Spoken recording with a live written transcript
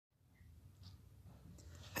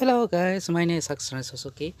Hello guys, my name is Axel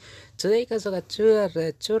Suzuki. Today guys I got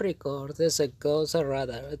to record this a ghost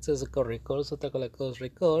radar. It's a go record, so take a ghost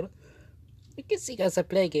record. You can see guys I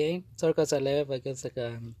play game. So guys I live I guess like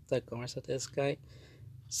the commercial this guy.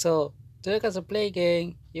 So today guys I play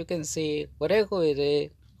game, you can see whatever it is,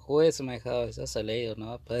 who is my house, that's a lady or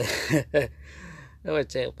not, but I will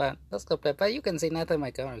check, but let's go play. But you can see nothing in my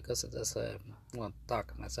camera because it just won't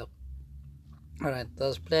talk myself. Alright,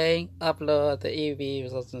 that's playing, upload the EV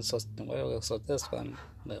results system. Well, so this one,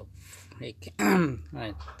 no freak.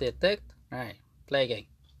 Alright, detect, alright, play game.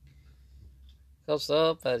 Goes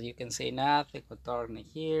up, but you can see nothing, but turn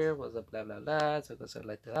here, was a blah blah blah, so goes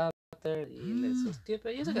like the after, it's so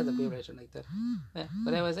stupid, you got the vibration like that. Yeah,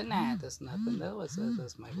 but I was like, nah, there's nothing, that was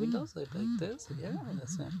that's my windows, like this, yeah,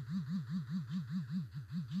 that's it.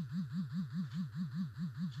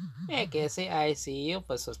 Yeah, I see, I see you,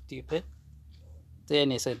 but so stupid.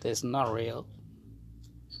 Then he said it's not real.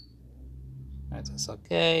 That's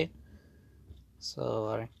okay. So,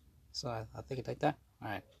 I think like that.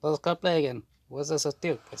 Alright, let's go play again. What's this a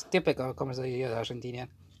stupid? It's typical conversation Argentinian.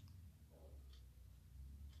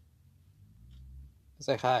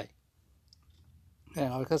 Say hi. I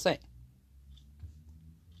don't know what to say.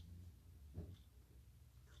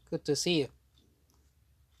 Good to see you.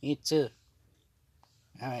 Me too.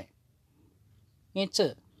 Alright. Me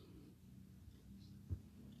too.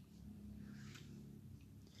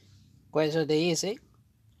 Question the easy.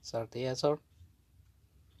 Start the answer.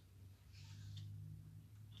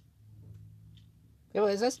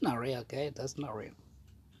 Anyways, that's not real, okay? That's not real.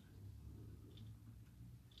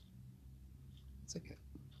 It's okay.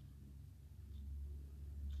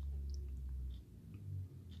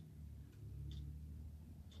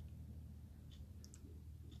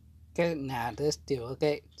 Okay, nah, this still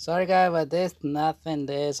okay. Sorry guys, but there's nothing.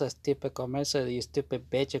 There's a stupid commercial. You stupid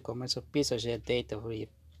bitch commercial piece of shit data for you.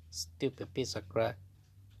 Stupid piece of crap.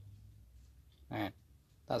 Alright.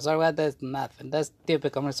 Sorry, but there's nothing. That's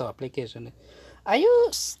stupid commercial application. Are you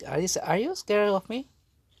scared of me?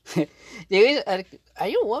 Are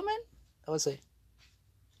you a woman? I would say.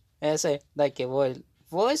 I say like a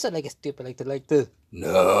voice or like a stupid like this.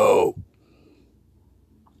 No.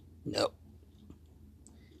 No.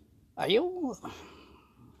 Are you?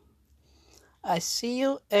 I see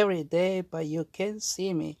you every day, but you can't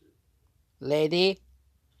see me, lady.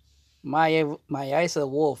 My eyes are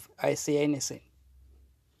wolf. I see anything.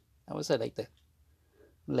 I would say like that,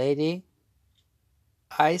 lady.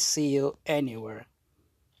 I see you anywhere.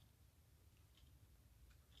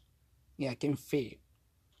 Yeah, I can feel you.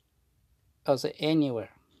 I would say anywhere.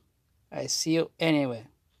 I see you anywhere,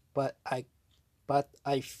 but I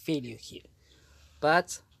feel you here.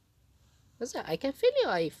 But I can feel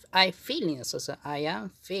you. I feel you. So I am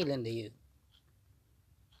feeling you.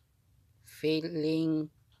 Feeling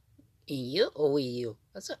in you or with you.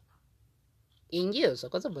 That's in you. So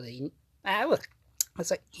cosa puede in look.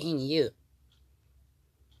 That's in you.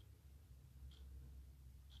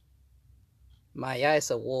 My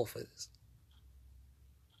eyes are wolves.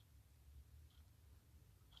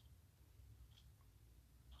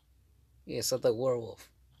 Yes, the werewolf.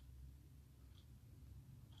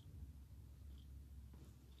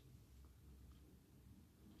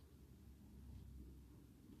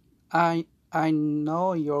 I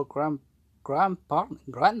know your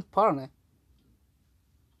grandparent.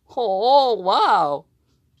 Oh wow,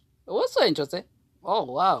 what's so interesting? Oh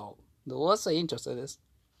wow, what's so interesting is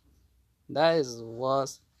that is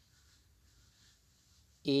was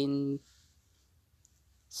in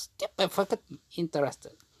stupid fucking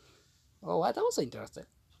interested. Oh, what that was interesting.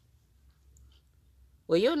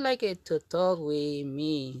 Would you like it to talk with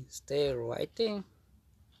me? Stay writing.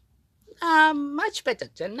 Much better.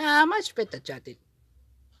 Much better chatting.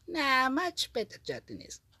 Much better chatting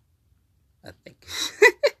is. I think.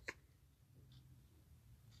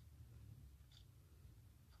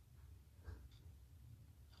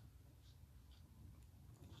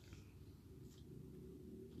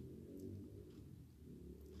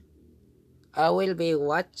 I will be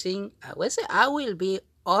watching. I will say I will be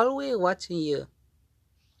always watching you.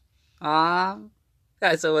 Ah,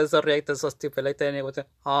 eso was a reactor so stupid like that. And it was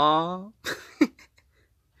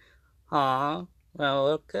well,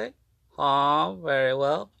 okay. Very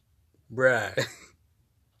well, bruh.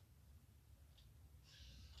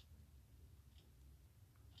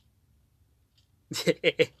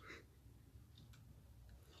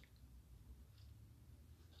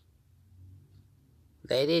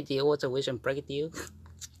 Lady, do you want a wish and pray to you?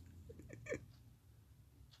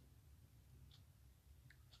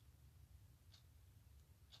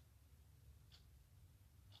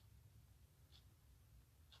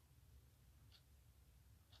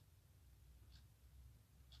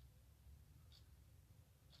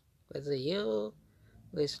 with you,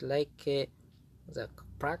 with like the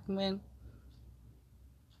fragment.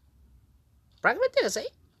 Fragment, did I say?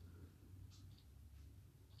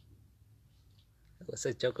 It was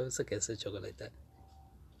a joke. It was a joke like that.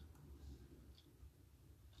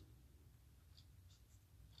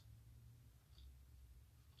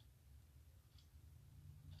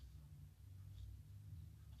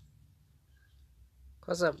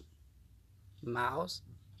 Cause a mouse.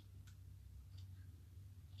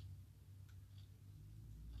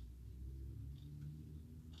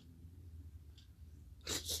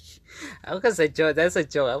 I was a joke. That's a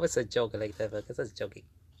joke. I was a joke like that because I was joking.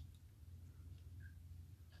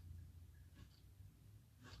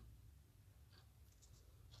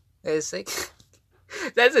 It's like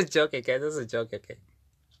that's a joke, okay? That's a joke, okay?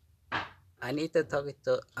 I need to talk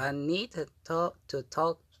to. I need to talk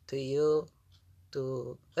to you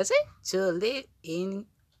to. What's it? To live in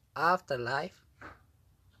afterlife,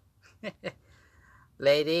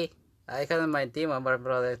 lady. I got my demon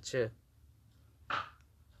brother too.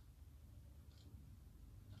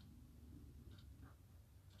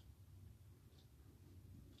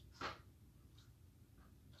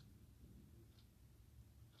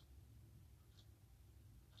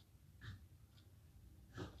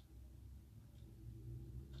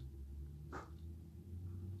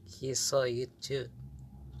 He saw you too.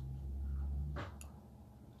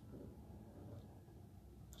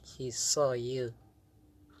 He saw you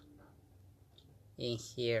in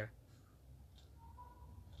here.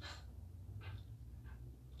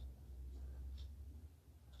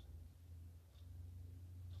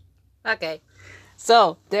 Okay.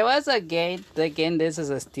 So there was a game. Again, this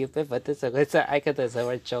is a stupid, but I could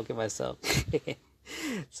I joking myself.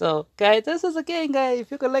 So guys, this is a game, guys.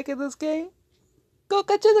 If you could like this game, go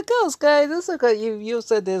catch the ghost, guys. This is good. You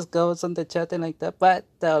said there's ghosts on the chat and like that, but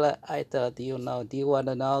I thought you know. Do you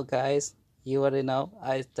wanna know, guys? You wanna know?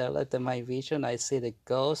 I tell it in my vision. I see the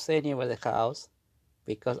ghost anywhere the house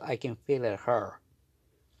because I can feel it her.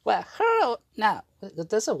 Well, her now.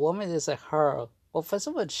 There's a woman. There's a her. Well, first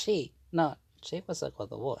of all, she. No, she was a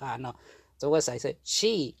the woman. Ah, no. So what I said,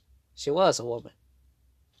 she. She was a woman.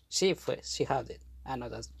 She had it. I know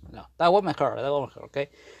that's no that woman her. That woman her. Okay.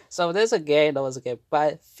 So there's a game. That was a game.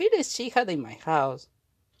 But I feel that she had it in my house.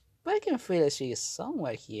 But I can feel that she is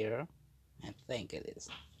somewhere here. I think it is.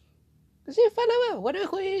 She fell away. What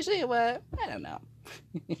who is she? Well, I don't know.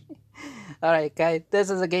 Alright, guys. This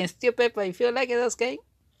is a game stupid, but if you like this game,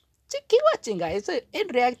 keep watching, guys. In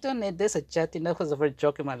reaction, there's a chat. That was a very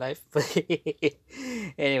joke in my life.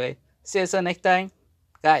 Anyway, see you soon next time,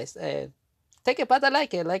 guys. Take it, but I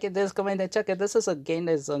like it. Like it, this comment and check it. This is a game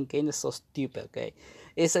that's on game is so stupid. Okay,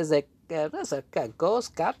 it says like there's a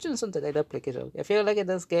ghost caption something like that application. If you like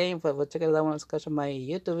this game, but check it out on my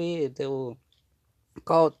YouTube. It will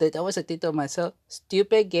call that. I was a title myself.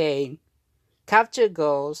 Stupid game, capture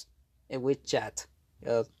ghosts, and with chat.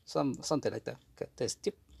 Something like that. Okay, that's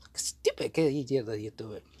stupid. Que idiot that you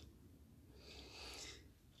do it.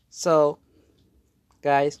 So,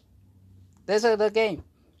 guys, this is the game.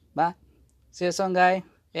 Bye. See you soon, guys.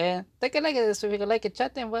 And take a like it if you like it,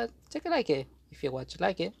 chat and what take a like it if you watch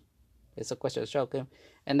like it. It's a question of joking.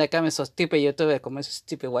 And the comment so stupid YouTube, como es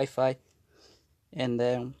stupid Wi-Fi.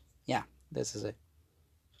 And yeah, this is it.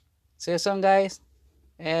 See you soon, guys.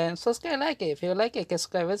 And subscribe, like it if you like it.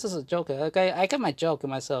 Subscribe. This is a joke. Okay, I got my joke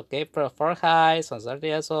myself. Okay, for high, so 30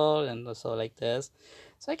 years old, and also like this.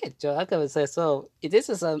 So I can joke. I can say so. This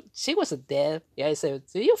is she was dead. Yeah, I said,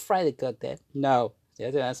 do you fry the god dead? No. Yeah,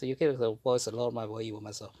 the answer. You can voice a lot my way with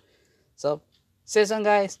myself. So, see you soon,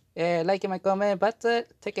 guys. Like my comment, but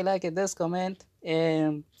take a like at this comment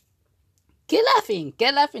and keep laughing.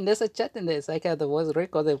 Keep laughing. There's a chat in this. I got the voice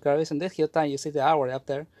recorded in this whole time. You see the hour up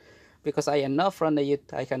there. Because I am not from the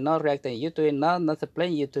YouTube, I cannot react on YouTube, not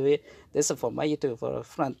playing YouTube. This is for my YouTube for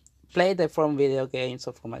front play the from video games,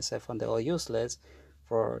 so for myself on the all useless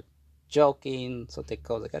for joking, so they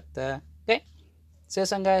call the okay. See you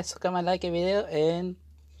soon, guys. Come and like a video and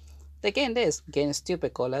the game game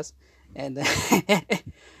stupid colas and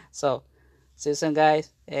so see you soon, guys.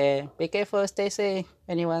 Be careful, stay safe,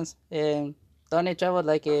 anyone's don't need trouble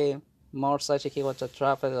like a more such he was to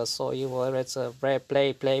travel or so you were it's a very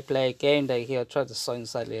play game that he'll try to show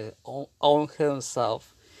inside own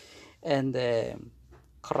himself and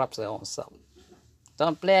corrupts their own self.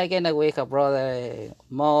 Don't play again with a brother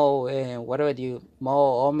Mo and whatever you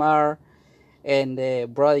Mo Omar and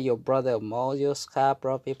your brother Mo just have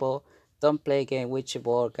bro people. Don't play again with your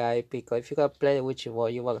boy guy because if you can play with your boy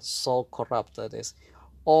you will so corrupted this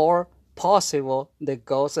or possible the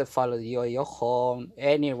ghosts that follow you at your home,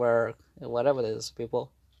 anywhere, whatever it is,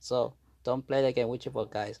 people. So don't play the game with your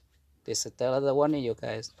guys. This is the warning you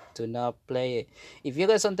guys. Do not play it. If you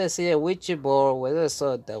guys want to see a Ouija board, whether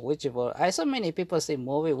saw the Ouija board, I saw many people see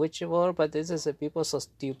movie Ouija board, but this is people so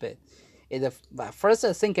stupid. But first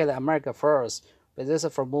I think of America first, but this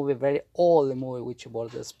is for movie very old movie Ouija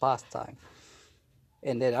board this past time.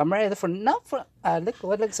 And then America for not for look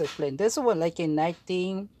what let's explain. This one like in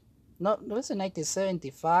 19 not was it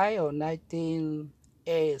 1975 or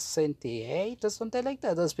 1978 or something like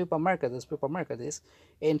that. Those people America this.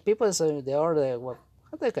 And people say they are the what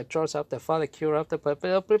how they can charge after father cure after but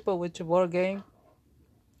people with the board game.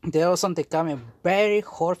 There was something coming very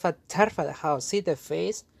horrified, terrified how see the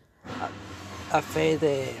face. I feel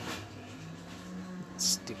the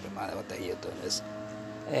stupid mother what are you doing this?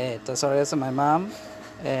 Sorry, that's my mom.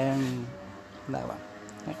 That one.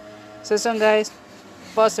 Okay. So soon guys,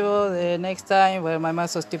 possible the next time where my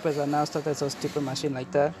mom's so stupid and now started so stupid machine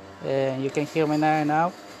like that. And you can hear me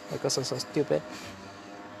now because I'm so stupid.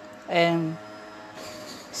 And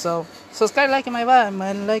so subscribe, liking my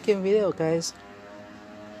liking video guys.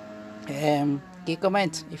 Keep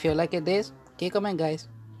comment if you like this. Keep comment guys.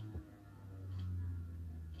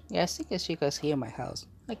 Yeah, I think she guys hear my house.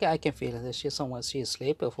 I can feel that she's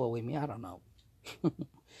asleep before with me. I don't know.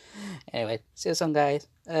 Anyway, see you soon guys.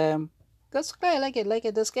 Go subscribe, like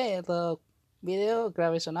it this guy the video,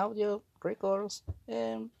 grab some audio, records,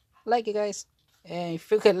 like it guys. And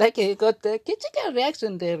if you can like it, got the check out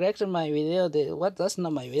reaction, the reaction my video, what that's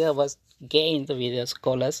not my video was game the videos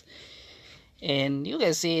colors. And you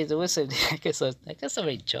can see it was I guess I'm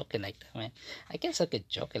very joking like that man. I guess I could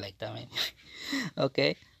joke like that man.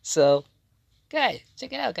 Okay, so guys,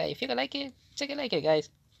 check it out guys. If you can like it, check it like it guys.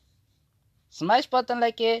 Smash button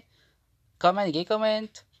like it, comment, give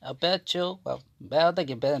comment, a bell too. Well, bell the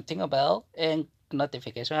bell and tingle bell and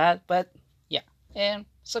notification ad. But yeah, and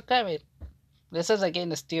subscribe it. This is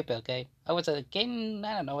again stupid. Okay, I was again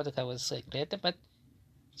I don't know what I was created, but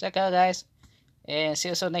check out guys, and see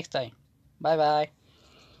you soon next time. Bye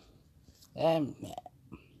bye.